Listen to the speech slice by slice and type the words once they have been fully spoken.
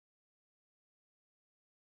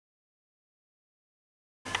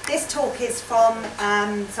this talk is from,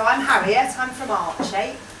 so I'm Harriet, I'm from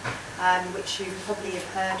Artshape, which you probably have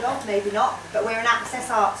heard of, maybe not, but we're an access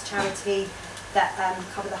arts charity that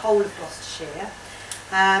cover the whole of Gloucestershire.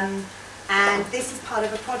 And this is part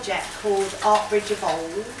of a project called Art Bridge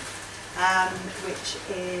Evolve, which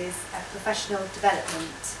is a professional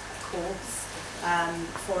development course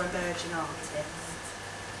for emerging artists.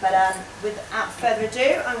 But without further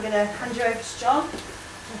ado, I'm going to hand you over to Jon,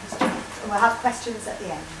 and we'll have questions at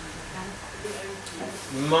the end.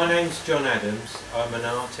 My name's Jon Adams. I'm an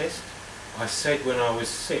artist. I said when I was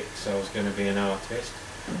 6 I was going to be an artist,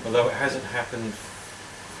 although it hasn't happened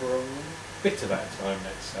for a bit of that time,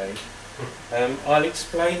 let's say. I'll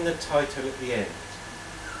explain the title at the end.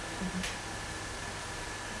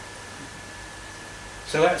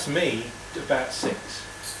 So that's me, about 6.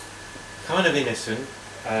 Kind of innocent.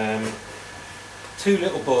 2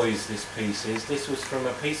 little boys, this piece is. This was from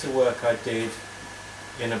a piece of work I did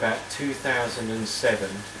in about 2007.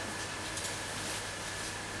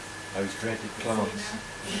 Those dreaded plants.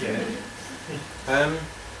 Yeah.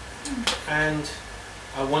 And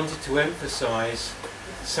I wanted to emphasise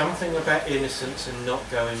something about innocence and not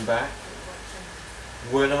going back.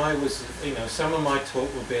 When I was, you know, some of my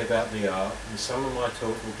talk will be about the art and some of my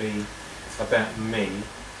talk will be about me,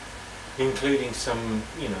 including some,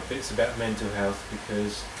 you know, bits about mental health,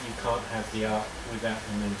 because you can't have the art without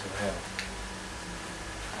the mental health.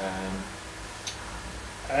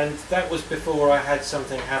 And that was before I had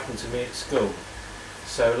something happen to me at school.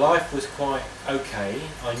 So life was quite okay.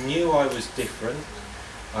 I knew I was different.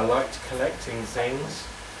 I liked collecting things.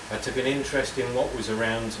 I took an interest in what was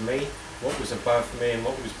around me, what was above me and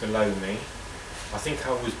what was below me. I think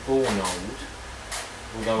I was born old,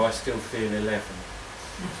 although I still feel 11.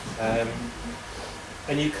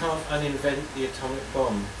 And you can't uninvent the atomic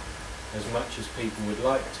bomb as much as people would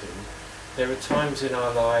like to. There are times in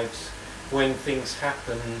our lives when things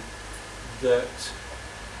happen that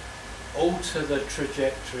alter the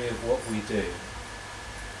trajectory of what we do.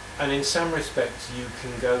 And in some respects you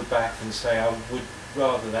can go back and say, I would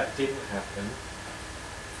rather that didn't happen,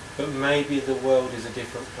 but maybe the world is a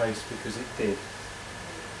different place because it did.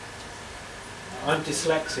 I'm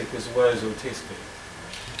dyslexic as well as autistic,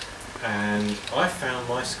 and I found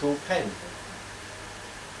my school pen.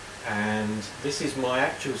 And this is my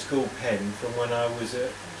actual school pen from when I was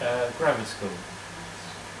at grammar school.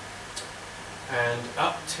 And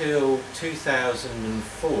up till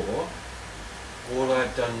 2004, all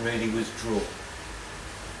I'd done really was draw.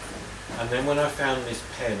 And then when I found this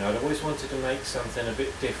pen, I'd always wanted to make something a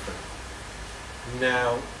bit different.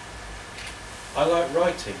 Now, I like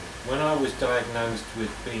writing. When I was diagnosed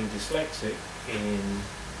with being dyslexic in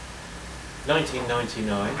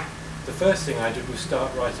 1999, the first thing I did was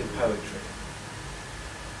start writing poetry,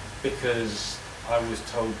 because I was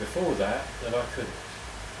told before that I couldn't.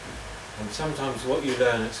 And sometimes what you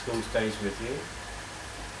learn at school stays with you.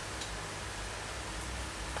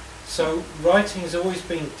 So writing has always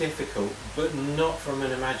been difficult, but not from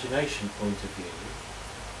an imagination point of view,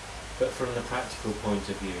 but from the practical point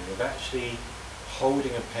of view of actually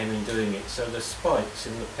holding a pen and doing it. So the spikes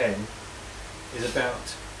in the pen is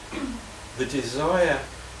about the desire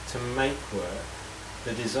to make work,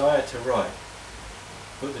 the desire to write,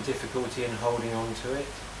 but the difficulty in holding on to it.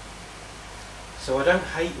 So I don't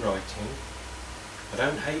hate writing, I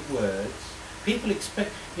don't hate words. People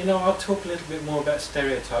expect, you know, I'll talk a little bit more about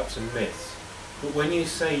stereotypes and myths, but when you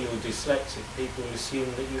say you're dyslexic, people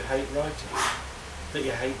assume that you hate writing, that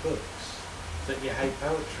you hate books, that you hate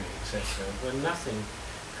poetry, etc., when nothing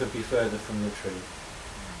could be further from the truth.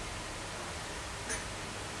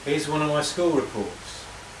 Here's one of my school reports.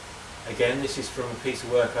 Again, this is from a piece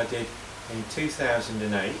of work I did in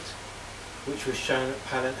 2008, which was shown at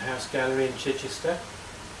Pallant House Gallery in Chichester.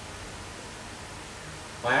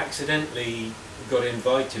 I accidentally got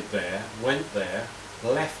invited there, went there,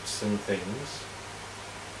 left some things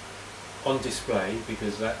on display,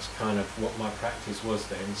 because that's kind of what my practice was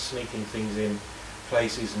then, sneaking things in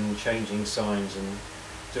places and changing signs and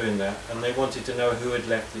doing that. And they wanted to know who had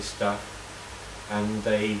left this stuff, and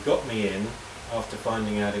they got me in after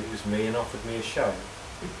finding out it was me and offered me a show.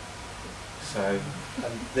 So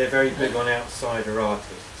they're very big on outsider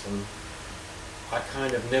artists, and I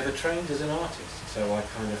kind of never trained as an artist, so I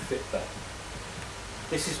kind of fit that.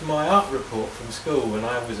 This is my art report from school when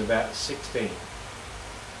I was about 16,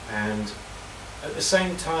 and at the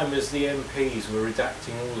same time as the MPs were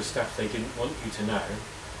redacting all the stuff they didn't want you to know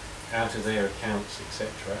out of their accounts,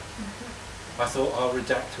 etc., I thought I'll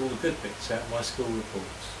redact all the good bits out of my school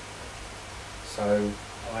reports. So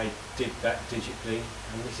I did that digitally,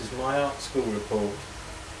 and this is my art school report.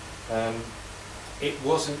 it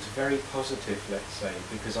wasn't very positive, let's say,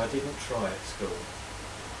 because I didn't try at school.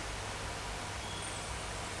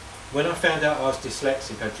 When I found out I was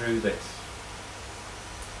dyslexic, I drew this.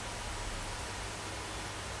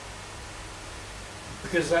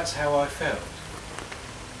 Because that's how I felt.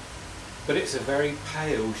 But it's a very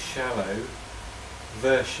pale, shallow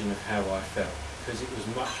version of how I felt, because it was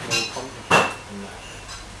much more complicated than that.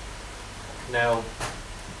 Now,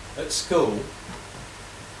 at school,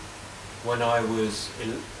 when I was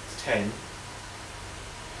 10,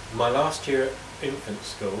 my last year at infant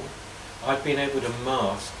school, I'd been able to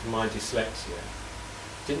mask my dyslexia.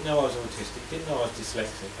 Didn't know I was autistic, didn't know I was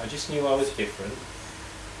dyslexic, I just knew I was different.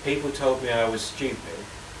 People told me I was stupid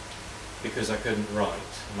because I couldn't write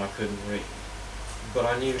and I couldn't read. But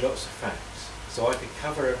I knew lots of facts, so I could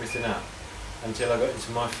cover everything up until I got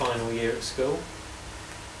into my final year at school.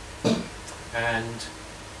 And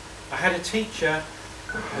I had a teacher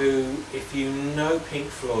who, if you know Pink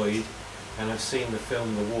Floyd and have seen the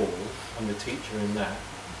film The Wall, and the teacher in that,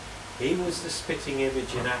 he was the spitting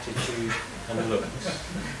image in attitude and looks.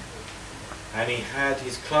 And he had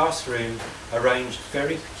his classroom arranged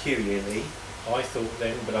very peculiarly, I thought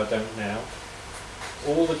then, but I don't now.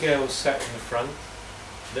 All the girls sat in the front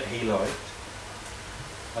that he liked,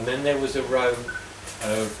 and then there was a row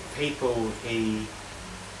of people he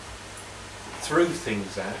threw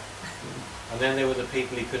things at, and then there were the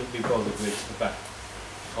people he couldn't be bothered with at the back.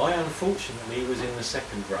 I unfortunately was in the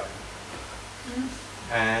second row,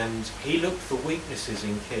 and he looked for weaknesses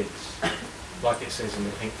in kids, like it says in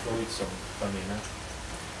the Pink Floyd song, funny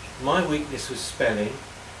enough. My weakness was spelling,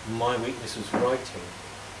 my weakness was writing,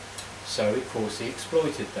 so of course he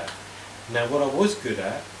exploited that. Now what I was good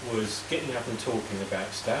at was getting up and talking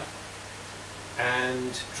about stuff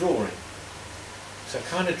and drawing. So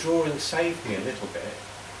kind of drawing saved me a little bit,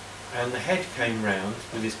 and the head came round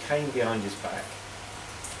with his cane behind his back,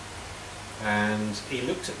 and he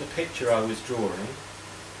looked at the picture I was drawing,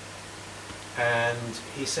 and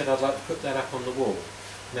he said, I'd like to put that up on the wall.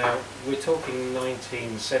 Now we're talking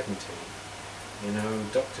 1970, you know,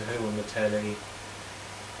 Doctor Who on the telly,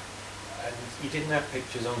 and you didn't have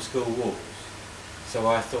pictures on school walls. So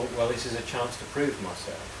I thought, well, this is a chance to prove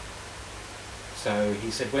myself. So he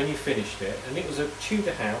said, when you finished it, and it was a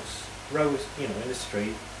Tudor house, rows, you know, in the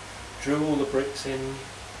street, drew all the bricks in,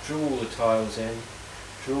 drew all the tiles in,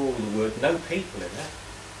 drew all the wood, no people in it,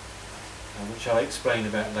 which I'll explain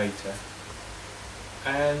about later.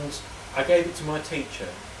 And I gave it to my teacher.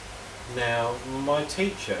 Now, my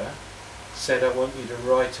teacher said, I want you to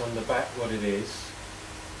write on the back what it is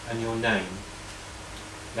and your name.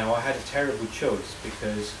 Now, I had a terrible choice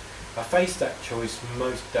because I faced that choice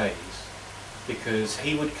most days, because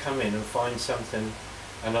he would come in and find something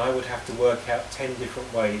and I would have to work out 10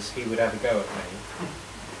 different ways he would have a go at me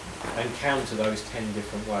and counter those 10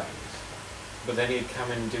 different ways. But then he'd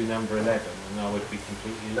come in and do number 11 and I would be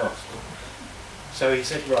completely lost. So he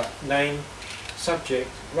said, right, name, subject,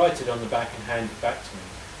 write it on the back and hand it back to me.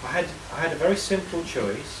 I had a very simple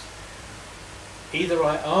choice. Either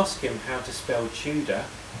I ask him how to spell Tudor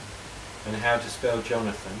and how to spell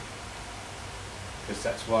Jonathan, because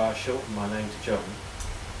that's why I shortened my name to John,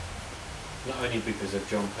 not only because of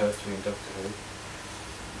John Pertwee and Doctor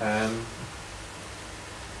Who.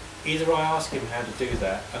 Either I ask him how to do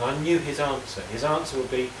that, and I knew his answer. His answer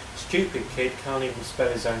would be, stupid kid, can't even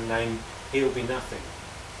spell his own name, he'll be nothing.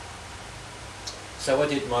 So I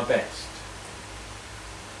did my best.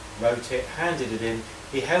 Wrote it, handed it in,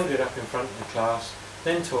 he held it up in front of the class,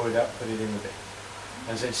 then tore it up, put it in the bin,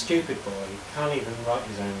 and said, stupid boy, can't even write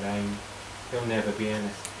his own name, he'll never be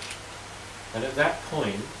anything. And at that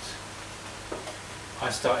point,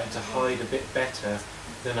 I started to hide a bit better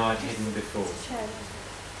than I'd hidden before.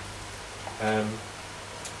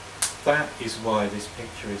 That is why this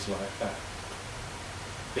picture is like that.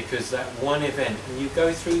 Because that one event, and you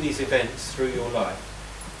go through these events through your life,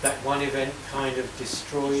 that one event kind of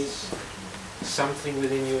destroys something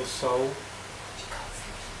within your soul.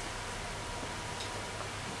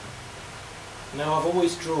 Now, I've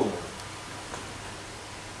always drawn,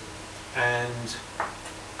 and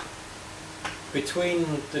between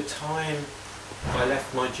the time I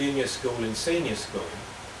left my junior school and senior school,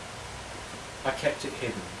 I kept it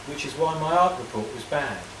hidden, which is why my art report was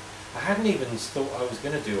bad. I hadn't even thought I was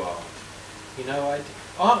going to do art. You know,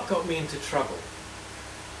 art got me into trouble.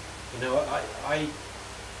 You know,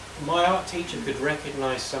 my art teacher could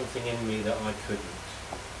recognise something in me that I couldn't.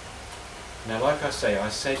 Now, like I say, I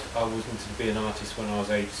said I wasn't to be an artist when I was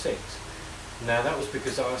age 6. Now, that was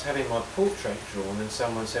because I was having my portrait drawn and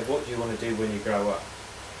someone said, what do you want to do when you grow up?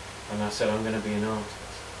 And I said, I'm going to be an artist.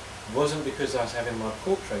 It wasn't because I was having my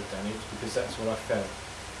portrait done, it was because that's what I felt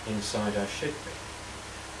inside I should be,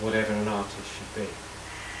 whatever an artist should be.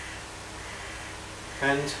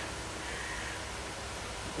 And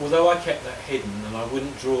although I kept that hidden and I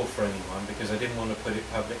wouldn't draw for anyone because I didn't want to put it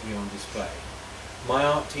publicly on display, my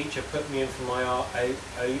art teacher put me in for my art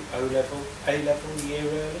A-level a year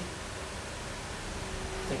early.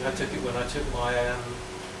 I think I took it when I took my,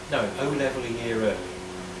 O-level a year early.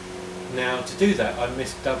 Now to do that I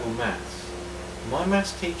missed double maths. My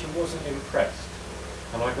maths teacher wasn't impressed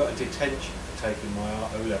and I got a detention for taking my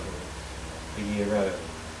art O-level a year early.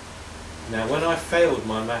 Now when I failed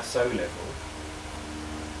my maths O-level,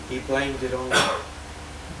 he blamed it on me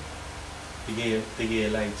the year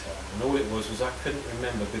later, and all it was I couldn't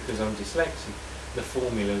remember, because I'm dyslexic, the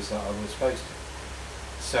formulas that I was supposed to.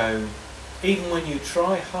 So even when you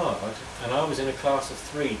try hard, and I was in a class of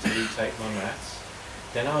 3 to retake my maths,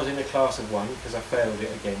 then I was in a class of 1 because I failed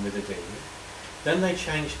it again with a D. Then they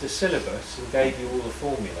changed the syllabus and gave you all the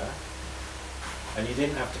formula, and you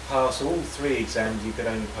didn't have to pass all 3 exams, you could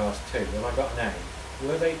only pass 2, and I got an A.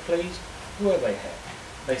 Were they pleased? Were they happy?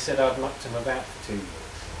 They said I'd mucked them about for 2 years.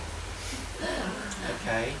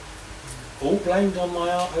 Okay, all blamed on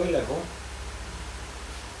my art O-level.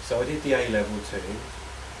 So I did the A-level too,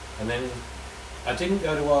 and then I didn't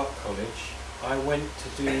go to art college. I went to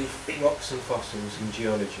do rocks and fossils in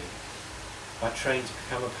geology. I trained to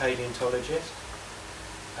become a paleontologist,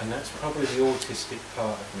 and that's probably the autistic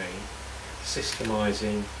part of me,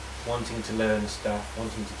 systemizing, wanting to learn stuff,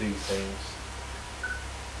 wanting to do things.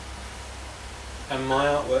 And my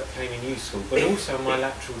artwork came in useful, but also my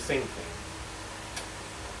lateral thinking.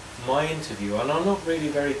 My interview, and I'm not really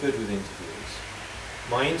very good with interviews,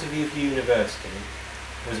 my interview for university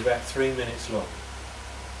was about 3 minutes long.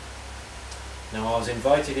 Now I was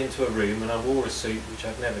invited into a room and I wore a suit, which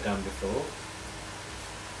I'd never done before.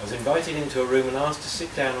 I was invited into a room and asked to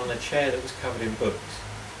sit down on a chair that was covered in books.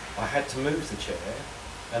 I had to move the chair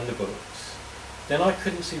and the books. Then I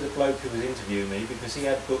couldn't see the bloke who was interviewing me because he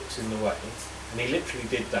had books in the way, and he literally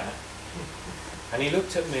did that. And he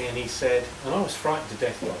looked at me and he said, and I was frightened to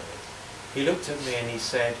death by it, he looked at me and he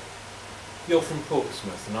said, "You're from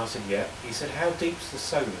Portsmouth?" And I said, "Yeah." He said, "How deep's the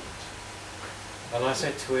Solent?" And I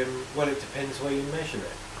said to him, "Well, it depends where you measure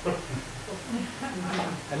it."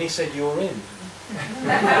 And he said, "You're in."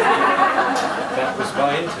 That was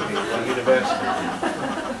my interview at university.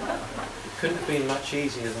 It couldn't have been much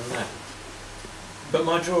easier than that. But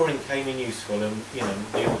my drawing came in useful, and the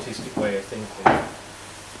autistic way of thinking.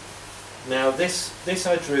 Now this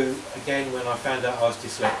I drew again when I found out I was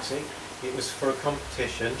dyslexic. It was for a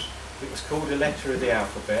competition. It was called A Letter of the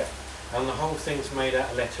Alphabet, and the whole thing's made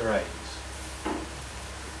out of letter A's.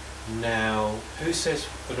 Now, who says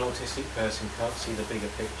an autistic person can't see the bigger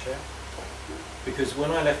picture? Because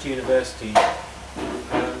when I left university,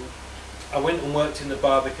 I went and worked in the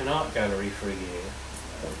Barbican Art Gallery for a year,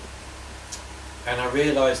 and I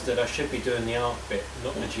realised that I should be doing the art bit,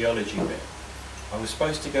 not the geology bit. I was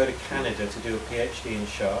supposed to go to Canada to do a PhD in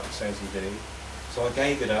sharks, as you do, so I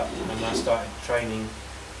gave it up and I started training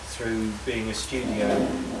through being a studio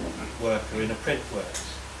worker in a print works.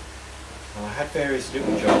 And I had various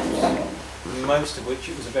little jobs, most of which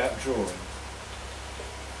it was about drawing.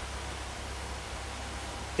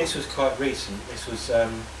 This was quite recent. This was a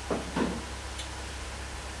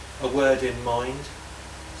word in mind.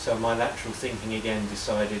 So my lateral thinking again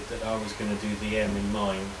decided that I was going to do the M in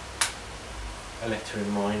mind, a letter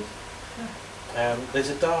in mind. There's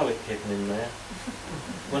a Dalek hidden in there.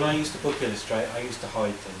 When I used to book illustrate, I used to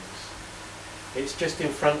hide things. It's just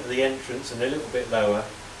in front of the entrance and a little bit lower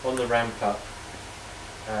on the ramp up.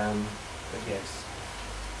 But yes.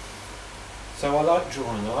 So I like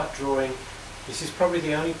drawing. I like drawing. This is probably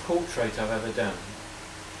the only portrait I've ever done.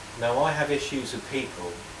 Now I have issues with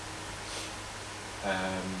people.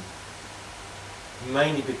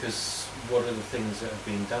 Mainly because what are the things that have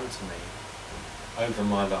been done to me over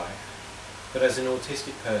my life. But as an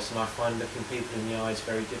autistic person, I find looking people in the eyes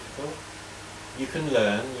very difficult. You can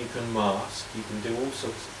learn, you can mask, you can do all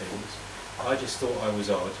sorts of things. I just thought I was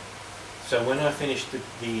odd. So when I finished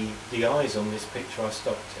the eyes on this picture, I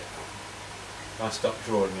stopped it. I stopped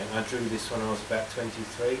drawing it. I drew this when I was about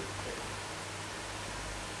 23.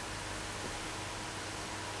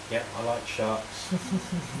 Yeah, I like sharks. I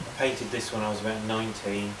painted this when I was about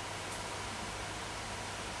 19.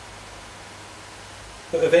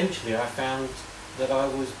 But eventually I found that I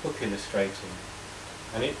was book illustrating,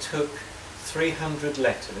 and it took 300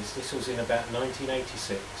 letters. This was in about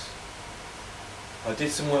 1986. I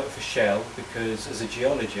did some work for Shell because as a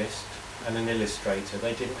geologist and an illustrator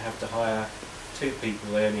they didn't have to hire 2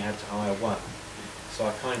 people, they only had to hire 1. So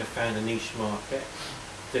I kind of found a niche market,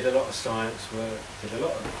 did a lot of science work, did a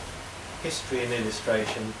lot of history and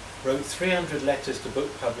illustration, wrote 300 letters to book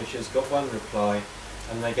publishers, got one reply,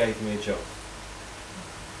 and they gave me a job.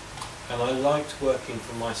 And I liked working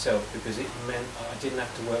for myself because it meant I didn't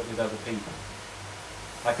have to work with other people.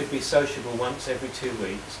 I could be sociable once every 2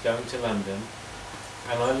 weeks, going to London,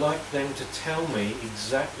 and I liked them to tell me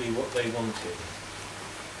exactly what they wanted.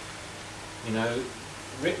 You know,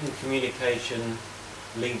 written communication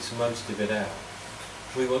leaves most of it out.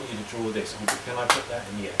 We want you to draw this, and can I put that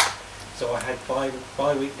in? Yeah. So I had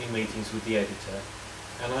bi-weekly meetings with the editor,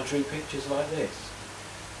 and I drew pictures like this.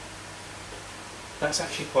 That's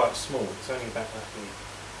actually quite small, it's only about that big.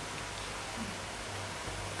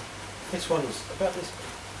 This one's about this big.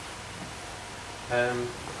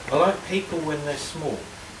 I like people when they're small.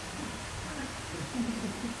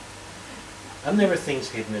 And there are things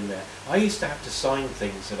hidden in there. I used to have to sign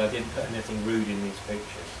things that I didn't put anything rude in these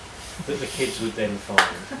pictures, that the kids would then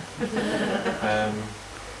find.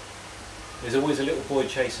 There's always a little boy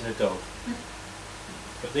chasing a dog.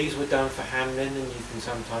 But these were done for Hamlin, and you can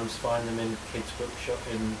sometimes find them in kids' bookshop,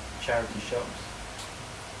 in charity shops.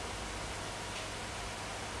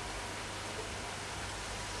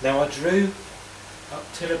 Now I drew up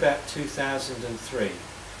till about 2003.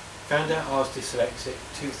 Found out I was dyslexic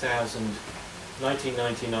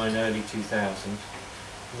 1999, early 2000.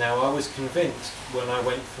 Now I was convinced when I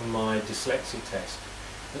went for my dyslexia test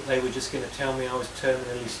that they were just going to tell me I was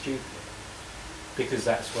terminally stupid, because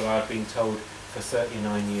that's what I'd been told for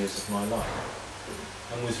 39 years of my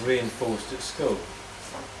life, and was reinforced at school.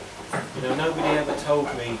 You know, nobody ever told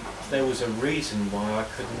me there was a reason why I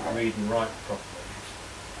couldn't read and write properly.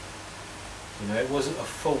 You know, it wasn't a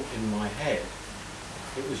fault in my head.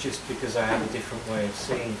 It was just because I have a different way of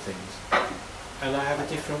seeing things, and I have a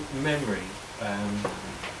different memory.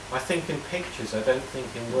 I think in pictures, I don't think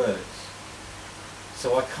in words.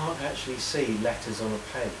 So I can't actually see letters on a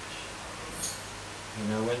page. You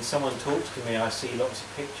know, when someone talks to me, I see lots of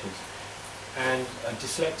pictures. And a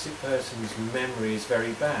dyslexic person's memory is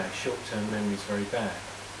very bad, short-term memory is very bad.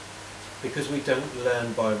 Because we don't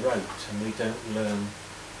learn by rote, and we don't learn,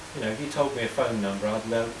 you know, if you told me a phone number, I'd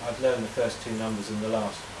learn the first 2 numbers and the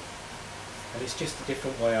last one. And it's just a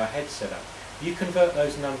different way our head's set up. You convert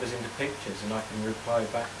those numbers into pictures and I can reply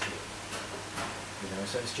back to you. You know,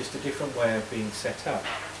 so it's just a different way of being set up.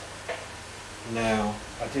 Now,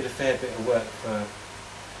 I did a fair bit of work for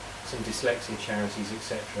some dyslexia charities,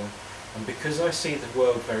 etc. And because I see the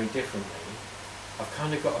world very differently, I've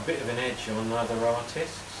kind of got a bit of an edge on other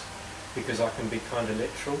artists, because I can be kind of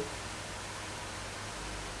literal.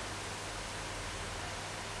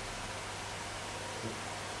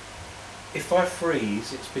 If I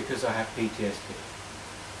freeze, it's because I have PTSD.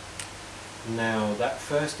 Now, that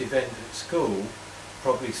first event at school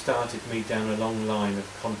probably started me down a long line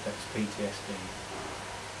of complex PTSD,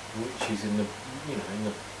 which is in the, you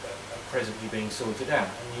know, presently being sorted out.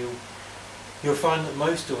 And you'll find that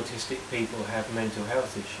most autistic people have mental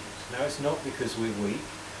health issues. Now, it's not because we're weak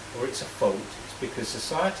or it's a fault, it's because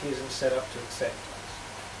society isn't set up to accept us.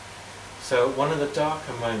 So one of the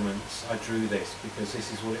darker moments, I drew this because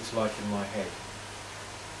this is what it's like in my head.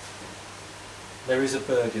 There is a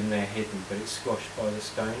bird in there hidden, but it's squashed by the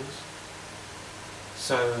stones.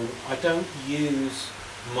 So I don't use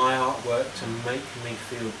my artwork to make me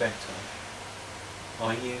feel better.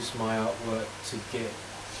 I use my artwork to get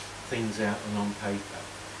things out and on paper.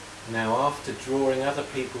 Now, after drawing other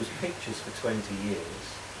people's pictures for 20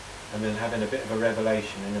 years, and then having a bit of a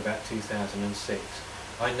revelation in about 2006,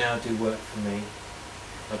 I now do work for me.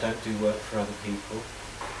 I don't do work for other people.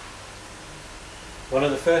 One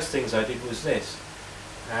of the first things I did was this,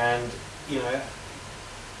 and you know,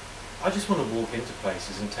 I just want to walk into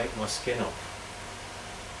places and take my skin off.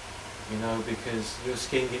 You know, because your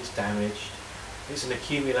skin gets damaged. It's an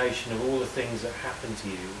accumulation of all the things that happen to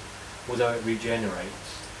you, although it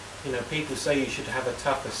regenerates. You know, people say you should have a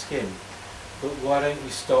tougher skin, but why don't you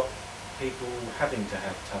stop people having to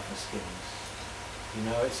have tougher skins? You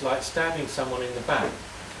know, it's like stabbing someone in the back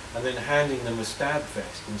and then handing them a stab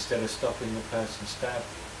vest instead of stopping the person stabbing.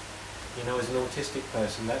 You know, as an autistic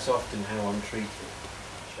person, that's often how I'm treated.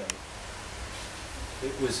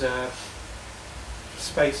 It was a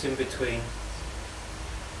space in between.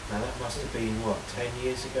 Now that must have been, what, 10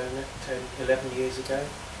 years ago now? 11 years ago?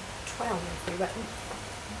 12, we reckon.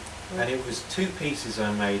 And it was 2 pieces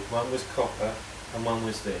I made. One was copper and one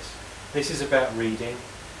was this. This is about reading.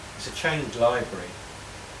 It's a chained library.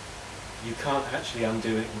 You can't actually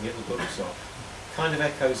undo it and get the books off. Kind of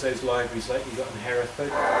echoes those libraries like you got in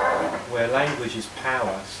Hereford, where language is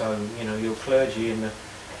power. So, you know, your clergy in the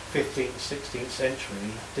 15th, 16th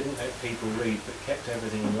century didn't let people read but kept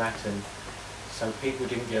everything in Latin so people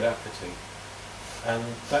didn't get uppity. And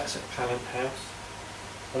that's at Pallant House.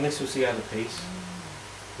 And this was the other piece.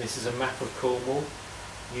 This is a map of Cornwall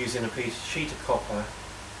using a sheet of copper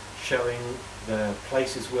showing the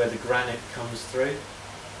places where the granite comes through.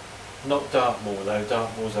 Not Dartmoor though,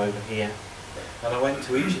 Dartmoor's over here. And I went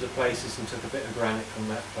to each of the places and took a bit of granite from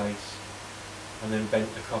that place and then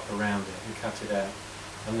bent the copper around it and cut it out.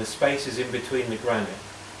 And the spaces in between the granite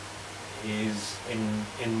is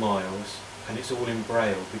in miles, and it's all in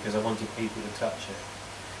braille because I wanted people to touch it.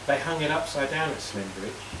 They hung it upside down at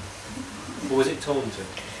Slimbridge. Or was it Taunton?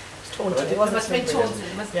 It's Taunton. It must have been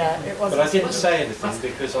Taunton. Yeah, it was. But I didn't say anything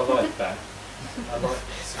because I like that.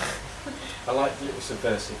 I like little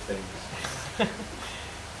subversive things.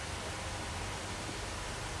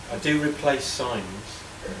 I do replace signs.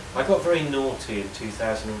 I got very naughty in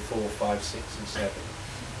 2004, 5, 6 and 7.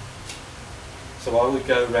 So I would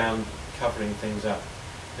go around covering things up.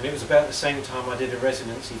 And it was about the same time I did a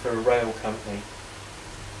residency for a rail company.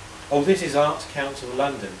 Oh, this is Arts Council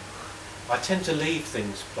London. I tend to leave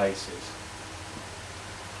things places.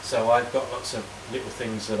 So I've got lots of little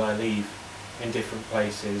things that I leave in different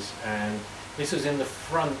places, and this was in the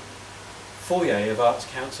front foyer of Arts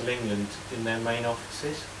Council England in their main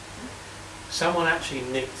offices. Someone actually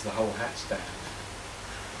nicked the whole hat stand.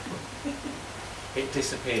 It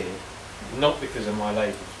disappeared, not because of my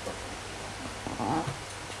labels problem.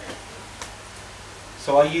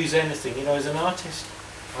 So I use anything, you know, as an artist,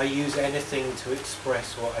 I use anything to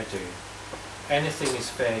express what I do. Anything is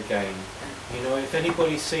fair game. You know, if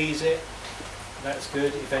anybody sees it, that's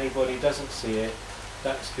good. If anybody doesn't see it,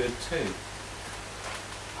 that's good too.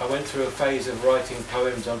 I went through a phase of writing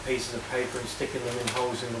poems on pieces of paper and sticking them in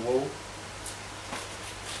holes in the wall.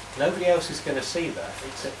 Nobody else is going to see that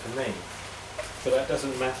except for me, but that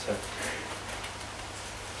doesn't matter.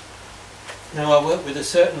 Now I work with a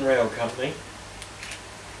certain rail company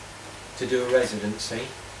to do a residency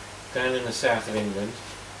down in the south of England.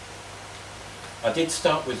 I did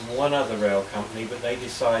start with one other rail company, but they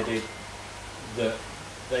decided that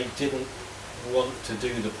they didn't want to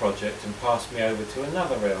do the project and passed me over to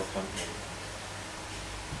another rail company.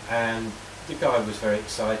 And the guy was very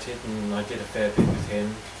excited and I did a fair bit with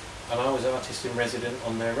him, and I was artist in resident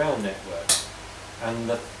on their rail network.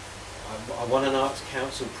 And I won an Arts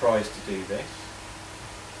Council prize to do this.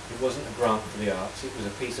 It wasn't a grant for the arts, it was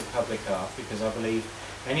a piece of public art, because I believe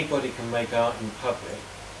anybody can make art in public.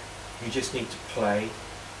 You just need to play.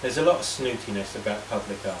 There's a lot of snootiness about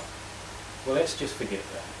public art. Well, let's just forget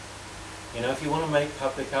that. You know, if you want to make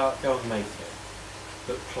public art, go and make it.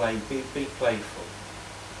 But play, be playful.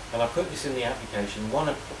 And I put this in the application, won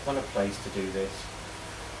a place to do this.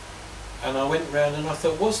 And I went round and I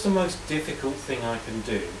thought, what's the most difficult thing I can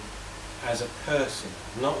do as a person,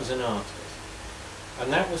 not as an artist?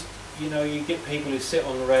 And that was, you know, you get people who sit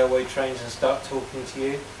on the railway trains and start talking to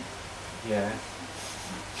you. Yeah.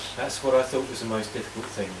 That's what I thought was the most difficult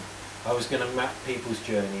thing. I was going to map people's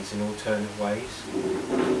journeys in alternate ways.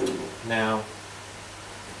 Now,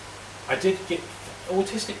 I did get,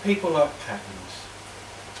 autistic people like patterns.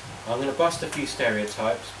 I'm going to bust a few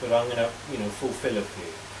stereotypes, but I'm going to, you know, fulfill a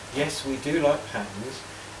few. Yes, we do like patterns,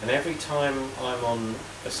 and every time I'm on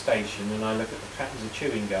a station and I look at the patterns of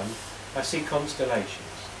chewing gum, I see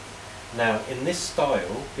constellations. Now, in this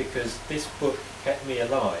style, because this book kept me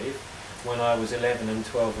alive when I was 11 and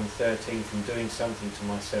 12 and 13 from doing something to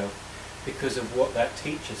myself because of what that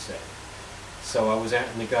teacher said. So I was out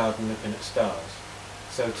in the garden looking at stars.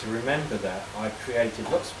 So to remember that, I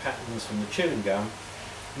created lots of patterns from the chewing gum,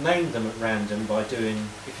 named them at random by doing,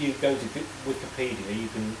 if you go to Wikipedia, you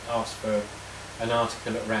can ask for an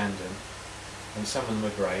article at random, and some of them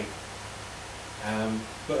are great.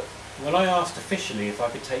 But when I asked officially if I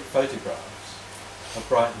could take photographs of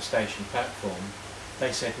Brighton Station platform,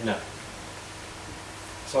 they said no.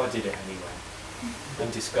 So I did it anyway,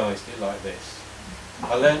 and disguised it like this.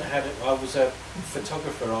 I learned how to, I was a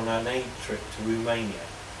photographer on an aid trip to Romania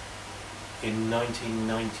in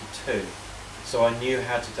 1992, so I knew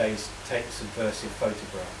how to take subversive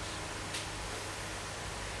photographs.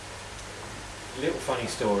 Little funny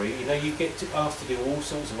story, you know, you get asked to do all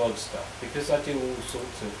sorts of odd stuff, because I do all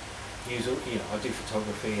sorts of, you know, I do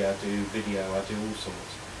photography, I do video, I do all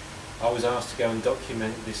sorts. I was asked to go and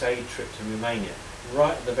document this aid trip to Romania,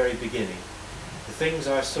 right at the very beginning. The things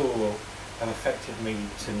I saw have affected me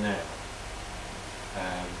to now.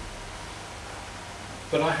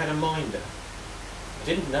 But I had a minder. I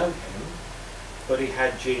didn't know him, but he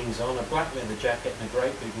had jeans on, a black leather jacket and a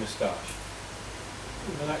great big moustache.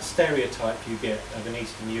 You know, that stereotype you get of an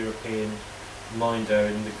Eastern European minder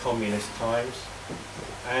in the communist times,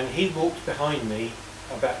 and he walked behind me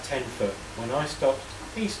about 10 foot. When I stopped,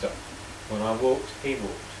 he stopped. When I walked, he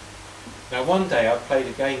walked. Now one day I played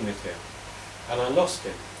a game with him and I lost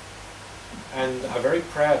him, and I very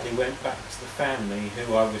proudly went back to the family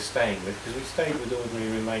who I was staying with, because we stayed with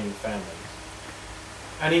ordinary Romanian families,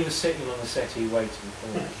 and he was sitting on the settee waiting for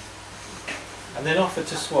me, and then offered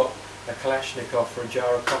to swap a Kalashnikov for a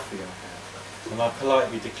jar of coffee I had, and I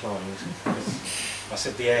politely declined because I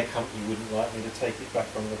said the air company wouldn't like me to take it back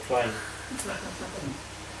on the plane.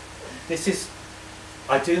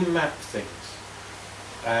 I do map things,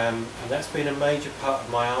 and that's been a major part of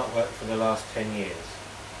my artwork for the last 10 years.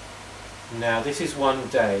 Now this is one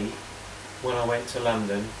day when I went to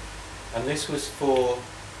London, and this was for,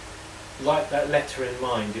 like that letter in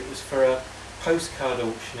mind, it was for a postcard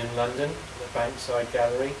auction in London, the Bankside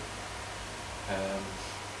Gallery.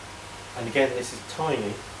 And again, this is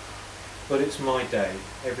tiny, but it's my day,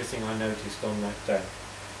 everything I noticed on that day.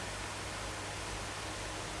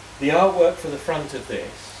 The artwork for the front of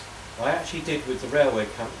this, I actually did with the railway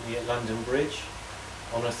company at London Bridge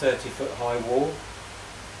on a 30-foot high wall.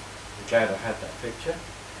 I'm glad I had that picture.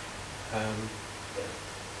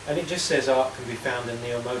 And it just says art can be found in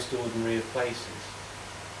the most ordinary of places.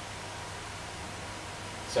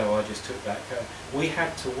 So I just took that code. We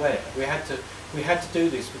had to do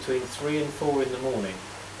this between 3 and 4 in the morning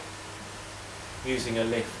using a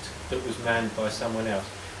lift that was manned by someone else.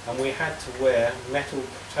 And we had to wear metal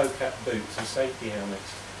toe-cap boots and safety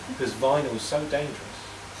helmets because vinyl is so dangerous.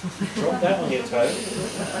 Drop that on your toe.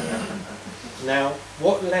 Now,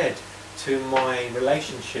 what led to my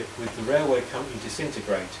relationship with the railway company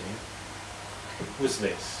disintegrating was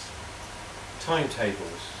this.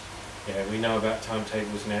 Timetables. Yeah, we know about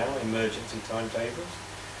timetables now, emergency timetables,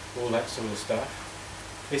 all that sort of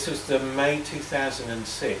stuff. This was the May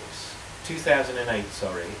 2008,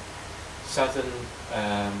 Southern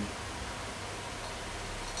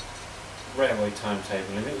Railway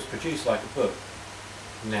timetable, and it was produced like a book.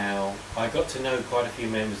 Now, I got to know quite a few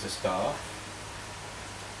members of staff,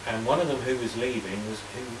 and one of them who was leaving was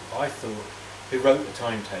who wrote the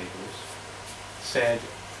timetables, said,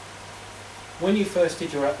 when you first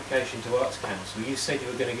did your application to Arts Council, you said you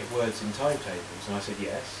were going to get words in timetables, and I said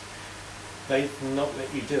yes. They've not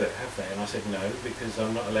let you do it, have they? And I said no, because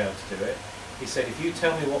I'm not allowed to do it. He said, if you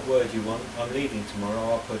tell me what word you want, I'm leaving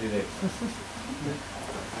tomorrow, I'll put it in.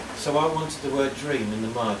 So I wanted the word dream in the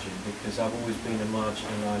margin, because I've always been a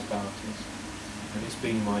marginalised artist, and it's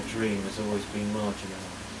been my dream, has always been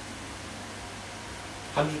marginalised.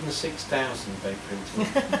 106,000 they printed.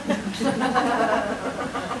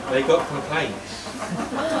 They got complaints.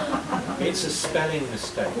 It's a spelling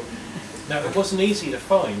mistake. Now, it wasn't easy to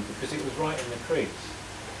find because it was right in the crease.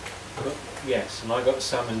 But yes, and I got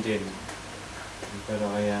summoned in. But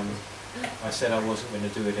I said I wasn't going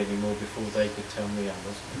to do it anymore before they could tell me I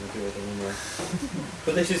wasn't going to do it anymore.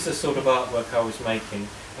 But this is the sort of artwork I was making.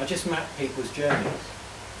 I just mapped people's journeys.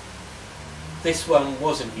 This one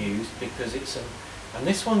wasn't used because it's an... And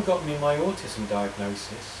this one got me my autism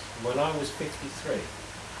diagnosis when I was 53,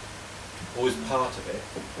 or was part of it,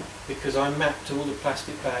 because I mapped all the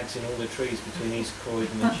plastic bags in all the trees between East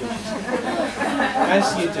Croydon and Chichester.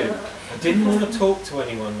 As you do. I didn't want to talk to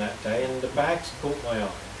anyone that day, and the bags caught my eye.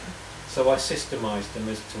 So I systemised them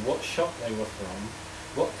as to what shop they were from,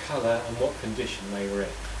 what colour and what condition they were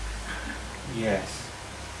in. Yes.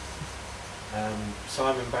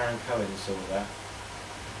 Simon Baron Cohen saw that.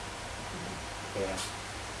 Yeah.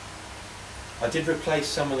 I did replace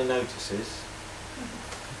some of the notices.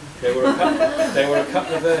 There were a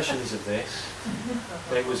couple of versions of this.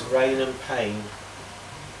 There was Rain and Pain.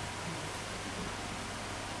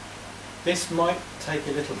 This might take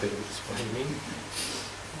a little bit of explaining.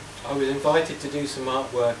 I was invited to do some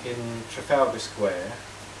artwork in Trafalgar Square,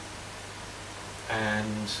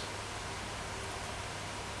 and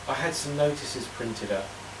I had some notices printed up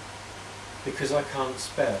because I can't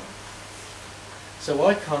spell. So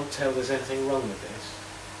I can't tell there's anything wrong with this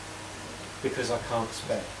because I can't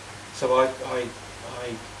spell. So I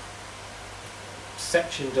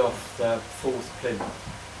sectioned off the fourth plinth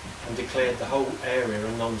and declared the whole area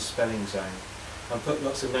a non-spelling zone and put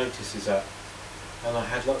lots of notices up. And I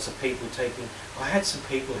had lots of people I had some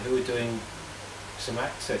people who were doing some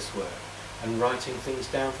access work and writing things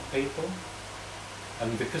down for people.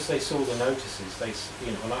 And because they saw the notices, and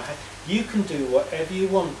you can do whatever you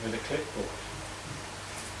want with a clipboard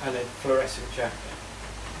and a fluorescent jacket.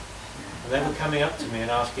 And they were coming up to me and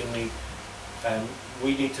asking me,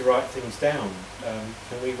 we need to write things down.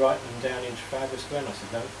 Can we write them down in Trafalgar Square? And I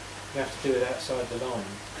said, no, you have to do it outside the line.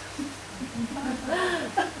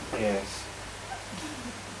 Yes.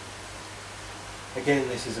 again,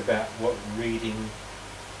 this is about what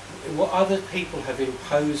other people have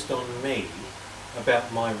imposed on me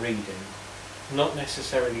about my reading, not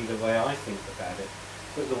necessarily the way I think about it,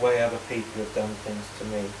 but the way other people have done things to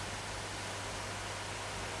me.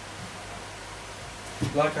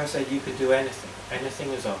 Like I said, you could do anything. Anything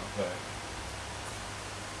is artwork.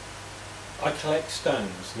 I collect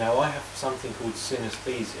stones. Now I have something called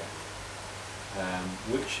synaesthesia,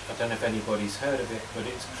 which I don't know if anybody's heard of it, but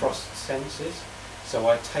it's crossed senses. So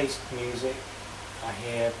I taste music, I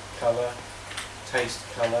hear colour, taste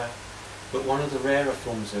colour, but one of the rarer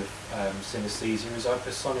forms of synaesthesia is I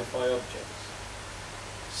personify objects.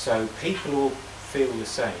 So people all feel the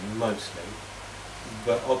same, mostly,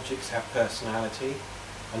 but objects have personality,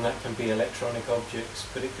 and that can be electronic objects,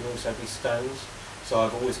 but it can also be stones. So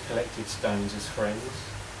I've always collected stones as friends.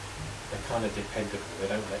 They're kind of dependable, they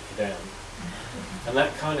don't let you down. And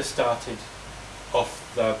that kind of started off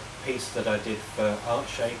the piece that I did for Art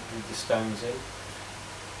Shape with the stones in,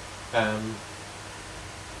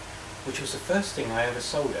 which was the first thing I ever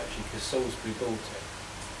sold actually, because Salisbury bought it,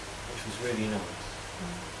 which was really nice.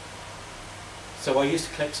 So I used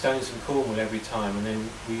to collect stones in Cornwall every time, and then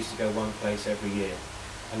we used to go one place every year.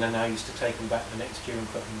 And then I used to take them back the next year and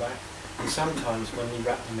put them back. And sometimes when we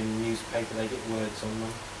wrap them in the newspaper, they get words on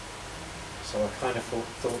them. So I kind of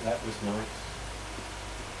thought that was nice.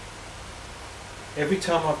 Every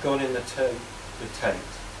time I've gone in the Tate,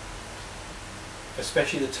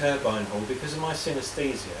 especially the turbine hall, because of my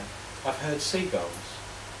synaesthesia, I've heard seagulls.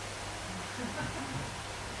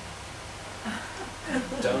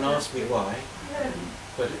 Don't ask me why,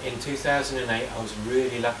 but in 2008 I was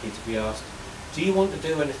really lucky to be asked, do you want to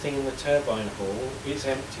do anything in the turbine hall? It's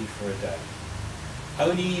empty for a day.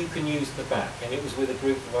 Only you can use the back, and it was with a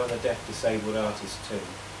group of other deaf disabled artists too.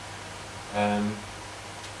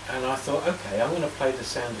 And I thought, okay, I'm going to play the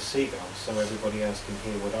sound of seagulls so everybody else can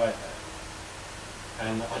hear what I heard.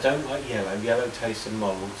 And I don't like yellow. Yellow tastes of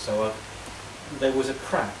mould, so there was a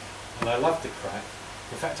crack, and I loved the crack.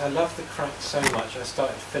 In fact, I loved the crack so much I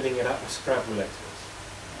started filling it up with Scrabble letters.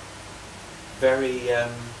 Very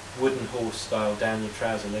wooden horse style, down your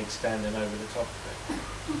trouser legs standing over the top of it.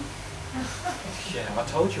 Yeah, I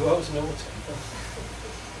told you I was naughty.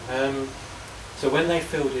 So when they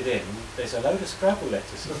filled it in, there's a load of Scrabble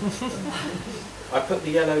letters. I put the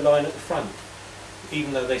yellow line at the front,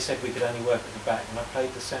 even though they said we could only work at the back, and I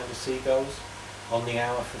played the sound of seagulls on the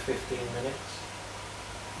hour for 15 minutes.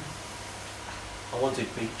 I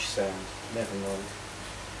wanted beach sound, never mind.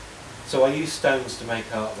 So I use stones to make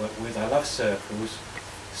artwork with. I love circles.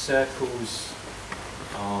 Circles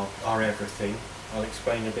are everything. I'll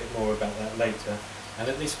explain a bit more about that later. And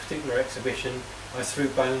at this particular exhibition, I threw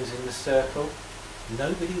bones in the circle.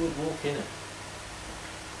 Nobody would walk in it.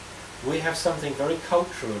 We have something very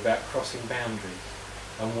cultural about crossing boundaries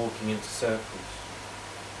and walking into circles.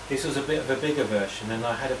 This was a bit of a bigger version, and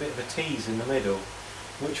I had a bit of a tease in the middle,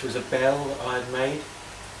 which was a bell that I had made,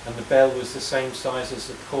 and the bell was the same size as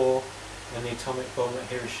the core in the atomic bomb at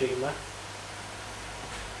Hiroshima.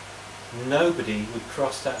 Nobody would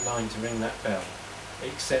cross that line to ring that bell,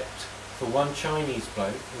 except for one Chinese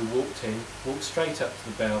bloke who walked in, walked straight up to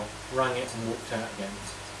the bell, rang it and walked out again.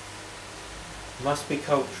 Must be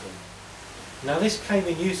cultural. Now this came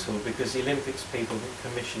in useful because the Olympics people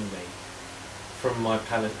commissioned me from my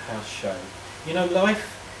Palette House show. You know,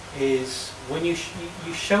 life is when you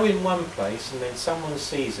show in one place and then someone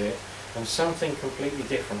sees it and something completely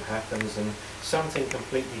different happens and something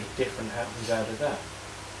completely different happens out of that.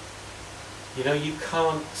 You know, you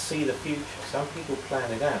can't see the future. Some people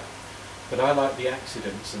plan it out, but I like the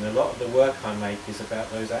accidents, and a lot of the work I make is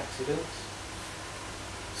about those accidents.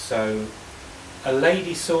 So a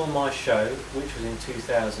lady saw my show, which was in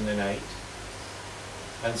 2008,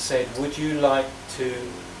 and said, would you like to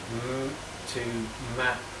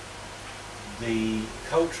map the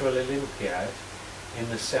Cultural Olympiad in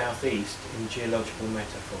the southeast in geological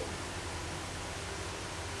metaphor?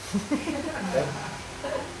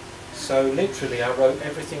 So literally I wrote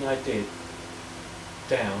everything I did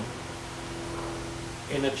down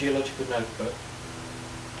in a geological notebook.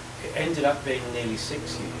 It ended up being nearly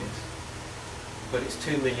 6 years, but it's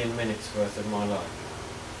 2 million minutes worth of my life.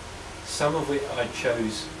 Some of it I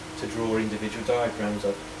chose to draw individual diagrams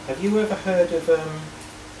of. Have you ever heard of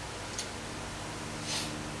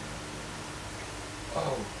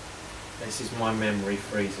oh, this is my memory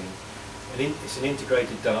freezing. It's an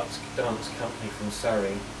integrated dance company from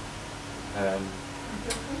Surrey.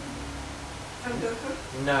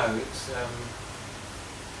 No, it's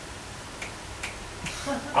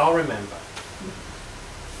I'll remember.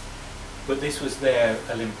 But this was their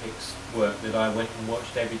Olympics work that I went and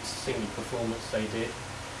watched every single performance they did.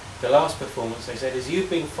 The last performance, they said, as you've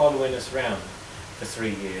been following us around for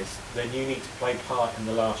 3 years, then you need to play part in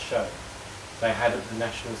the last show they had at the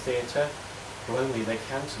National Theatre. Well, only they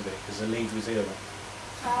cancelled it because the lead was ill.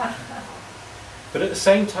 But at the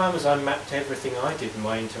same time as I mapped everything I did in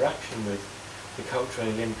my interaction with the Cultural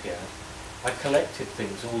Olympiad, I collected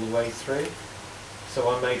things all the way through. So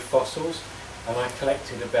I made fossils, and I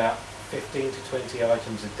collected about 15 to 20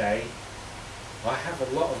 items a day. I have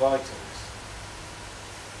a lot of items.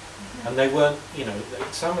 And they weren't, you know,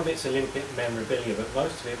 some of it's Olympic memorabilia, but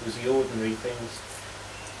most of it was the ordinary things.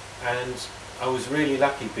 And I was really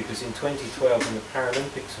lucky because in 2012, when the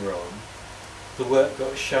Paralympics were on, the work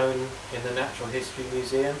got shown in the Natural History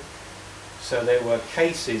Museum. So there were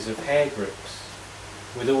cases of hair grips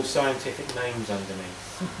with all scientific names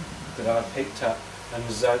underneath that I picked up and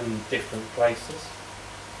zoned different places.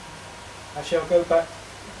 Actually, I'll go back.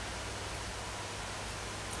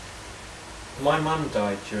 My mum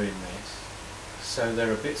died during this, so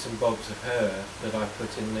there are bits and bobs of her that I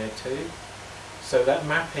put in there too. So that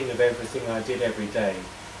mapping of everything I did every day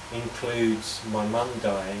includes my mum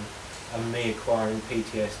dying and me acquiring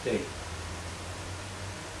PTSD.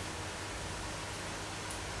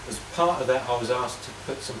 As part of that, I was asked to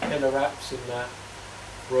put some pillar wraps in the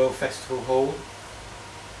Royal Festival Hall.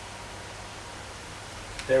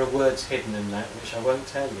 There are words hidden in that which I won't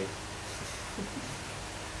tell you.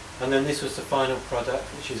 And then this was the final product,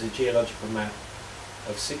 which is a geological map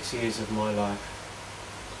of 6 years of my life.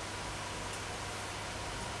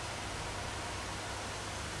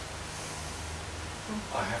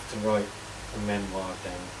 I have to write a memoir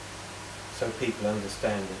down so people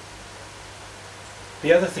understand it.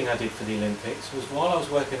 The other thing I did for the Olympics was while I was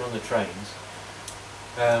working on the trains,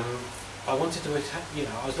 I wanted to, you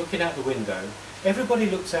know, I was looking out the window. Everybody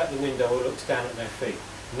looks out the window or looks down at their feet.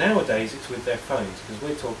 Nowadays it's with their phones, because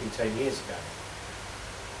we're talking 10 years ago.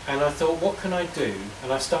 And I thought, what can I do?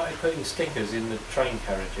 And I started putting stickers in the train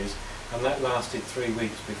carriages, and that lasted 3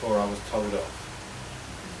 weeks before I was told off.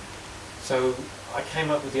 So I came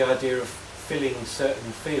up with the idea of filling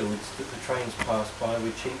certain fields that the trains pass by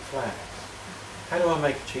with cheap flags. How do I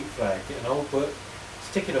make a cheap flag? Get an old book,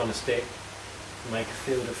 stick it on a stick, and make a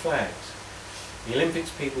field of flags. The Olympics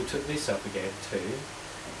people took this up again too.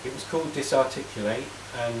 It was called Disarticulate,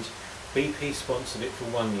 and BP sponsored it for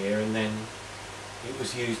 1 year, and then it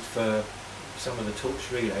was used for some of the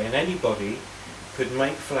torch relay, and anybody could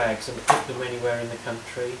make flags and put them anywhere in the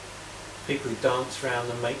country. People would dance around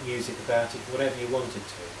them, make music about it, whatever you wanted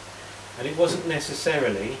to. And it wasn't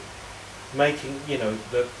necessarily making, you know,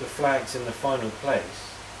 the flags in the final place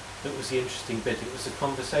that was the interesting bit. It was the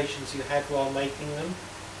conversations you had while making them.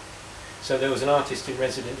 So there was an artist in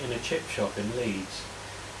resident in a chip shop in Leeds,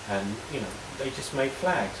 and, you know, they just made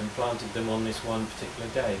flags and planted them on this one particular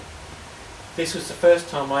day. This was the first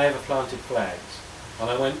time I ever planted flags, and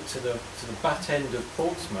I went to the butt end of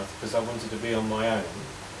Portsmouth because I wanted to be on my own,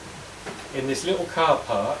 in this little car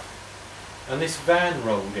park, and this van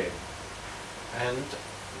rolled in, and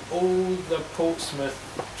all the Portsmouth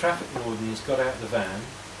traffic wardens got out of the van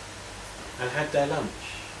and had their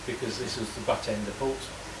lunch, because this was the butt end of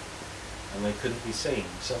Portsmouth and they couldn't be seen,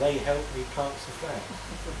 so they helped me plant some flags.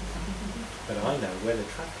 But I know where the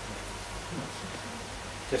traffic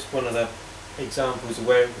is. Just one of the examples of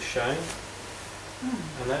where it was shown,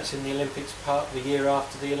 and that's in the Olympics Park the year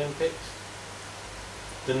after the Olympics.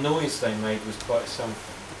 The noise they made was quite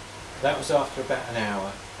something. That was after about an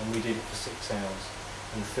hour, and we did it for 6 hours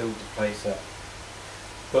and filled the place up.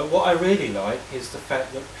 But what I really like is the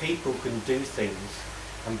fact that people can do things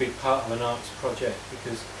and be part of an arts project,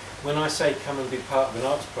 because when I say come and be part of an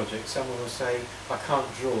arts project, someone will say, I can't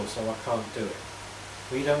draw, so I can't do it.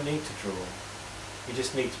 Well, you don't need to draw. You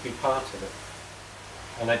just need to be part of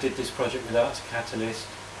it. And I did this project with Arts Catalyst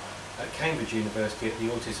at Cambridge University at the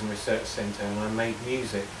Autism Research Centre, and I made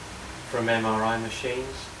music from MRI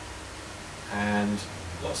machines and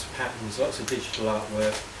lots of patterns, lots of digital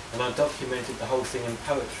artwork, and I documented the whole thing in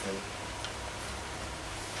poetry.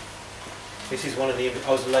 This is one of the images.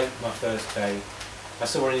 I was late my first day. I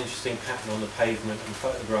saw an interesting pattern on the pavement and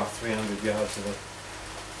photographed 300 yards of it.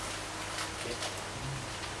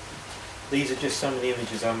 These are just some of the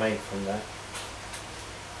images I made from that.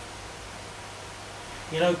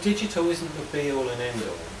 You know, digital isn't the be-all and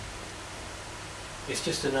end-all. It's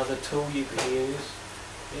just another tool you can use.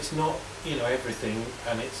 It's not, you know, everything,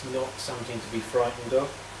 and it's not something to be frightened of.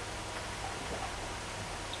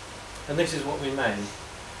 And this is what we made,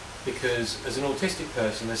 because as an autistic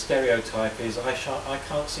person, the stereotype is I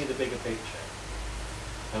can't see the bigger picture.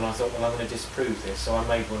 And I thought, well, I'm going to disprove this, so I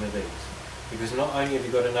made one of these. because not only have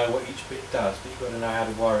you got to know what each bit does, but you've got to know how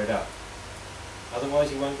to wire it up.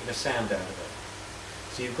 Otherwise you won't get a sound out of it.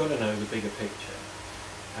 So you've got to know the bigger picture.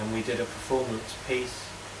 And we did a performance piece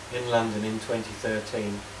in London in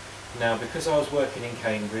 2013. Now, because I was working in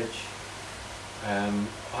Cambridge, I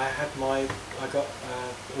got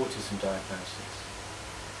autism diagnosis,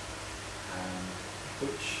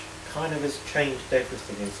 which kind of has changed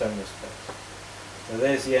everything in some respects. So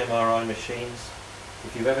there's the MRI machines.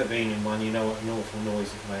 If you've ever been in one, you know what an awful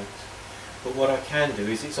noise it makes. But what I can do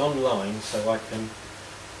is it's online, so I can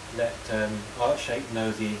let ArtShape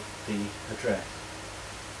know the address.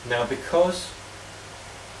 Now, because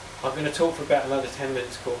I'm going to talk for about another 10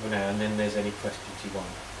 minutes, quarter of an hour, and then there's any questions you want.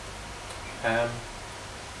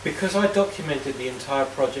 Because I documented the entire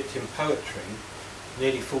project in poetry,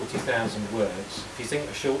 nearly 40,000 words. If you think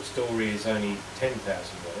a short story is only 10,000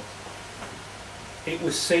 words, it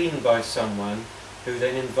was seen by someone who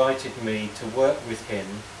then invited me to work with him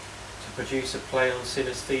to produce a play on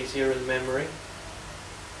synaesthesia and memory.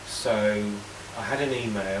 So I had an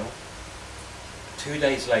email. 2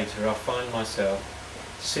 days later I find myself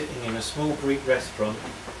sitting in a small Greek restaurant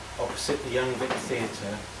opposite the Young Vic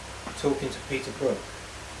Theatre talking to Peter Brook.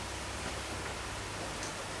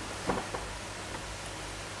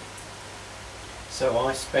 So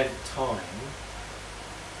I spent time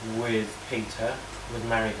with Peter, with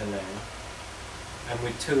Marie-Helene, and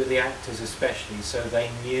with two of the actors especially, so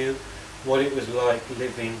they knew what it was like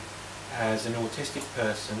living as an autistic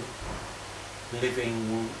person,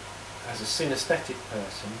 living as a synesthetic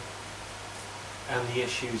person, and the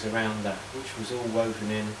issues around that, which was all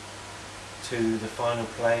woven in to the final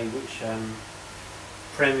play, which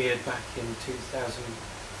premiered back in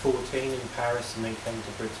 2014 in Paris and then came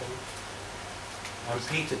to Britain. And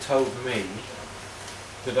Peter told me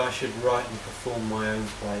that I should write and perform my own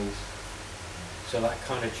plays. So that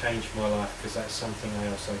kind of changed my life, because that's something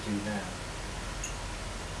else I do now.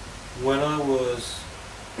 When I was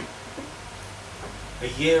a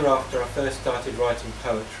year after I first started writing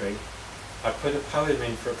poetry, I put a poem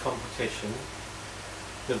in for a competition.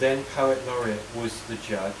 The then Poet Laureate was the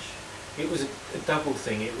judge. It was a double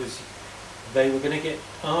thing. They were going to get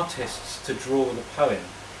artists to draw the poem.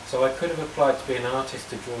 So I could have applied to be an artist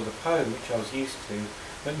to draw the poem, which I was used to,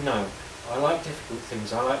 but no, I like difficult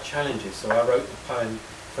things, I like challenges, so I wrote the poem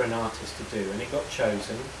for an artist to do, and it got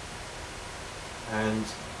chosen, and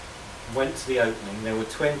went to the opening. There were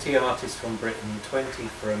 20 artists from Britain, 20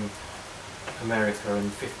 from America,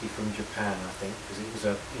 and 50 from Japan, I think, because it was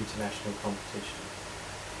an international competition.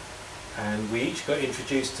 And we each got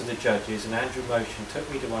introduced to the judges, and Andrew Motion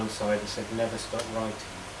took me to one side and said, "Never stop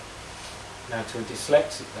writing." Now, to a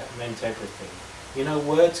dyslexic, that meant everything. You know,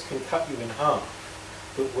 words can cut you in half,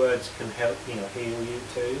 but words can help, heal you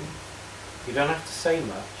too. You don't have to say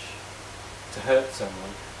much to hurt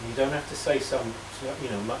someone, and you don't have to say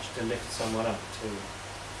much to lift someone up too.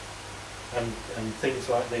 And things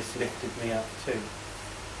like this lifted me up too.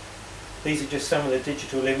 These are just some of the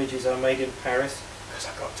digital images I made in Paris, because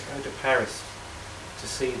I got to go to Paris to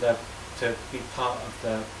see to be part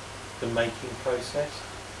of the making process.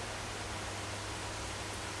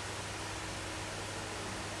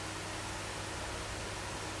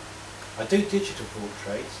 I do digital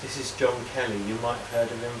portraits. This is John Kelly. You might have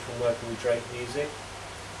heard of him from working with Drake Music.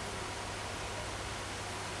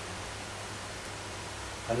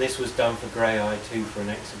 And this was done for Grey Eye too, for an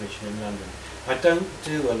exhibition in London. I don't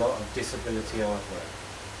do a lot of disability artwork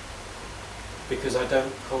because I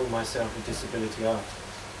don't call myself a disability artist.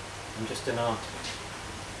 I'm just an artist.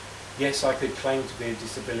 Yes, I could claim to be a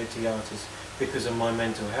disability artist because of my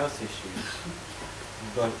mental health issues,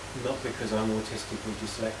 but not because I'm autistic or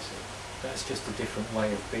dyslexic. That's just a different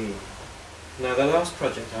way of being. Now, the last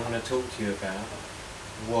project I'm going to talk to you about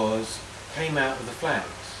came out of the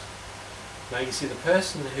flags. Now, you see, the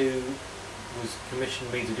person who was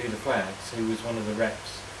commissioned me to do the flags, who was one of the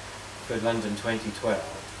reps for London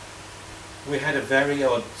 2012, we had a very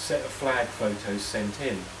odd set of flag photos sent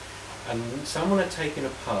in, and someone had taken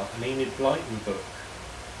apart an Enid Blyton book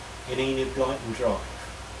in Enid Blyton Drive,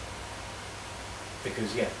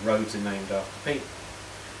 because, yeah, roads are named after people,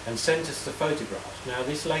 and sent us the photographs. Now,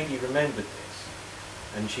 this lady remembered this,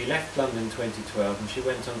 and she left London 2012 and she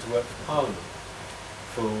went on to work for Parliament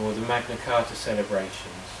for the Magna Carta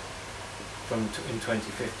celebrations in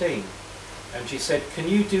 2015. And she said, "Can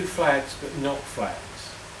you do flags but not flags?"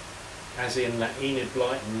 As in that Enid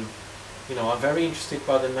Blyton, I'm very interested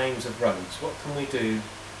by the names of roads. What can we do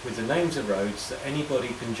with the names of roads that anybody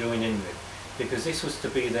can join in with? Because this was to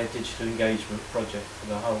be their digital engagement project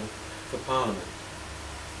for Parliament.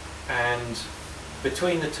 And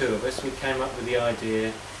between the two of us, we came up with the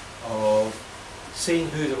idea of seeing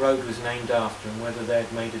who the road was named after and whether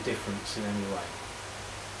they'd made a difference in any way.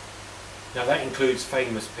 Now that includes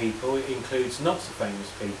famous people, it includes not so famous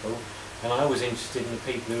people, and I was interested in the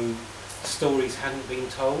people whose stories hadn't been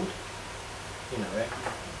told. You know,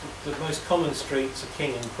 the most common streets are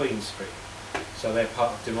King and Queen Street, so they're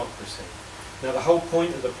part of democracy. Now the whole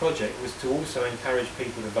point of the project was to also encourage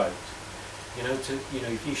people to vote.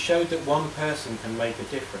 If you showed that one person can make a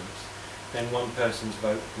difference, then one person's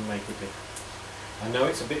vote can make a difference. I know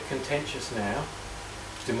it's a bit contentious now,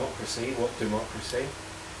 democracy, what democracy,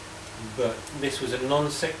 but this was a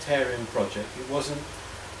non-sectarian project. It wasn't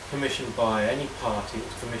commissioned by any party, it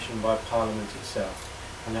was commissioned by Parliament itself,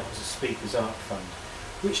 and that was a Speaker's Art Fund,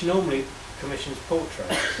 which normally commissions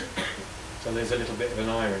portraits, so there's a little bit of an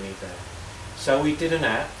irony there. So we did an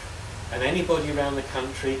app, and anybody around the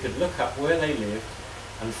country could look up where they lived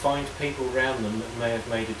and find people around them that may have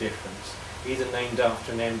made a difference, either named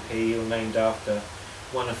after an MP or named after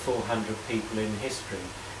one of 400 people in history.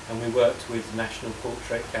 And we worked with the National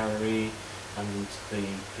Portrait Gallery and the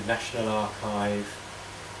National Archive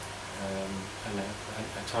and a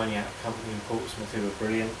tiny app company in Portsmouth who were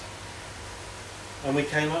brilliant. And we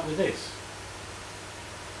came up with this.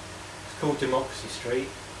 It's called Democracy Street,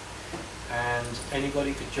 and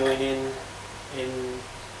anybody could join in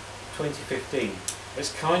 2015.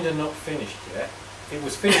 It's kind of not finished yet. It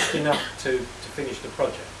was finished enough to finish the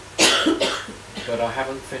project, but I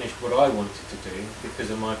haven't finished what I wanted to do because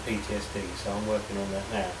of my PTSD, so I'm working on that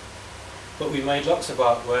now. But we made lots of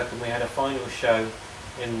artwork, and we had a final show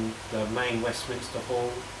in the main Westminster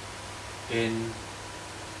Hall in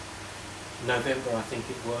November, I think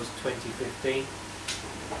it was, 2015.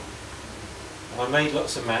 I made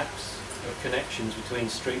lots of maps of connections between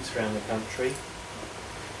streets around the country.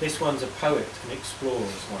 This one's a poet and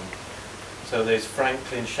explorers one. So there's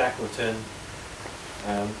Franklin, Shackleton,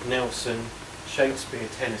 Nelson, Shakespeare,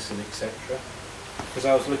 Tennyson, etc. Because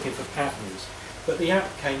I was looking for patterns. But the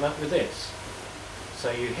app came up with this. So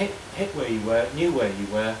you hit where you were, knew where you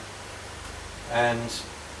were, and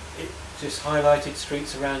it just highlighted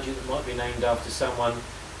streets around you that might be named after someone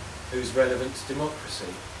who's relevant to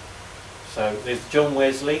democracy. So there's John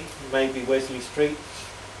Wesley, maybe Wesley Street.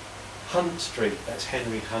 Hunt Street, that's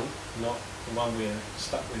Henry Hunt, not the one we're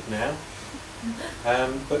stuck with now.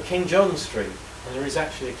 But King John Street, and there is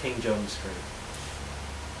actually a King John Street.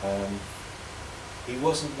 He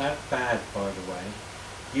wasn't that bad, by the way.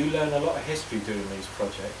 You learn a lot of history doing these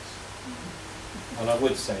projects. And I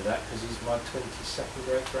would say that because he's my 22nd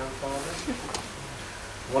great-grandfather.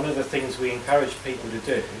 One of the things we encouraged people to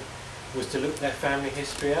do was to look their family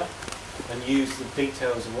history up and use the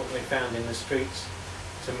details of what they found in the streets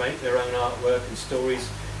to make their own artwork and stories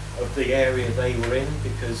of the area they were in,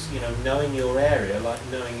 because knowing your area, like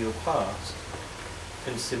knowing your past,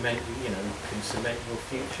 can cement your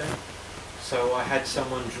future. So I had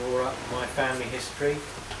someone draw up my family history,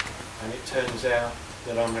 and it turns out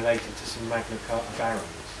that I'm related to some Magna Carta barons,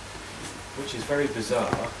 which is very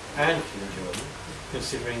bizarre and King,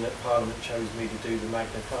 considering that Parliament chose me to do the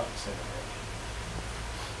Magna Carta celebration.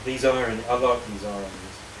 I like these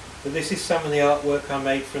ironies. But this is some of the artwork I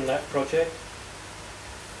made from that project.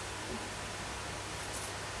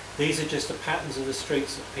 These are just the patterns of the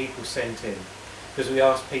streets that people sent in, because we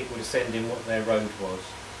asked people to send in what their road was.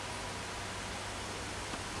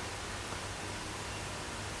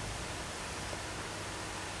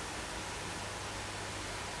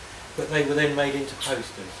 But they were then made into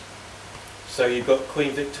posters. So you've got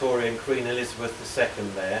Queen Victoria and Queen Elizabeth II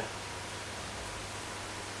there,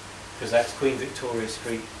 because that's Queen Victoria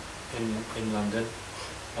Street in London,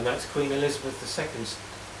 and that's Queen Elizabeth II,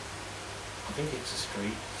 I think it's a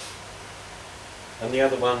street. And the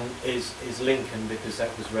other one is Lincoln, because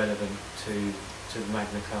that was relevant to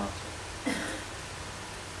Magna Carta.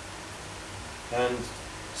 And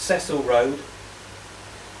Cecil Road,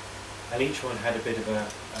 and each one had a bit of a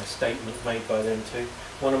statement made by them too.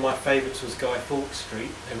 One of my favourites was Guy Fawkes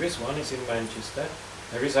Street. There is one, it's in Manchester.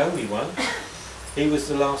 There is only one. He was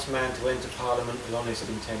the last man to enter Parliament with honest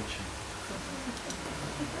intention.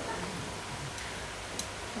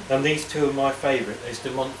 And these two are my favourite. There's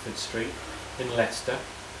De Montfort Street in Leicester,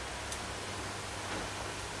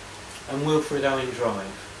 and Wilfred Owen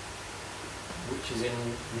Drive, which is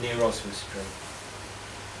near Oswestry.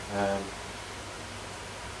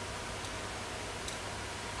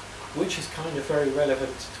 Which is kind of very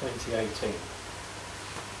relevant to 2018.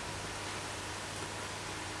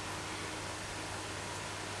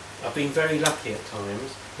 I've been very lucky at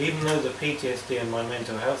times, even though the PTSD and my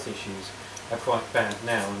mental health issues are quite bad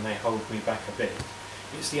now and they hold me back a bit.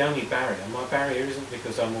 It's the only barrier. My barrier isn't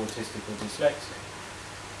because I'm autistic or dyslexic.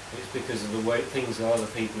 It's because of the way things that other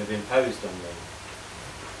people have imposed on them.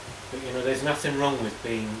 But you know, there's nothing wrong with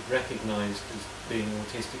being recognised as being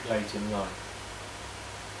autistic late in life.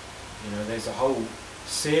 You know, there's a whole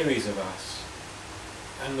series of us,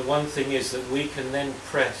 and the one thing is that we can then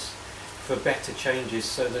press for better changes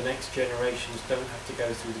so the next generations don't have to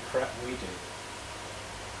go through the crap we do.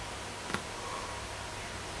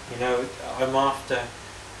 You know, I'm after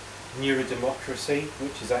neurodemocracy,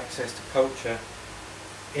 which is access to culture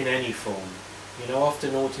in any form. You know,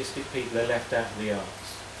 often autistic people are left out of the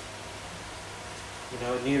arts. You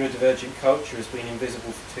know, neurodivergent culture has been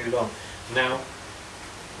invisible for too long. Now,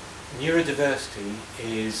 neurodiversity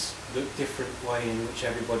is the different way in which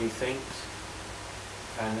everybody thinks.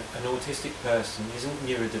 And an autistic person isn't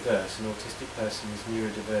neurodiverse, an autistic person is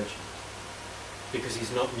neurodivergent. Because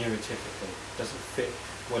he's not neurotypical, doesn't fit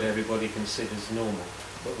what everybody considers normal,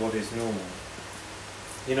 but what is normal.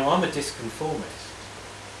 You know, I'm a disconformist.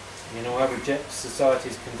 You know, I reject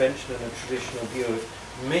society's conventional and traditional view of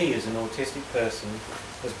me as an autistic person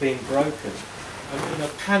as being broken. And, you know,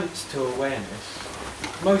 pants to awareness.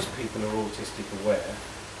 Most people are autistic aware,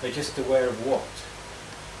 they're just aware of what?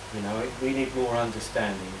 You know, we need more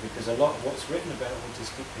understanding, because a lot of what's written about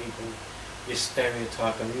autistic people is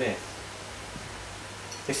stereotype and myth.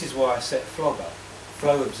 This is why I set Flow up,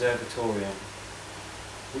 Flow Observatorium,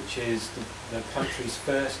 which is the country's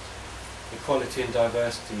first equality and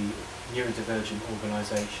diversity neurodivergent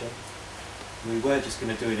organisation. We were just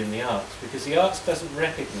going to do it in the arts, because the arts doesn't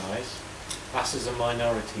recognise us as a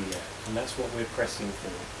minority yet, and that's what we're pressing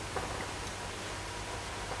for.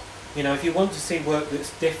 You know, if you want to see work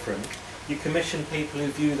that's different, you commission people who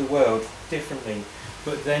view the world differently,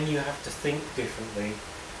 but then you have to think differently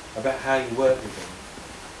about how you work with them.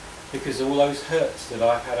 Because all those hurts that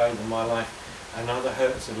I've had over my life and other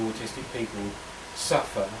hurts that autistic people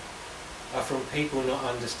suffer are from people not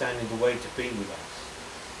understanding the way to be with us.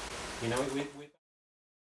 You know,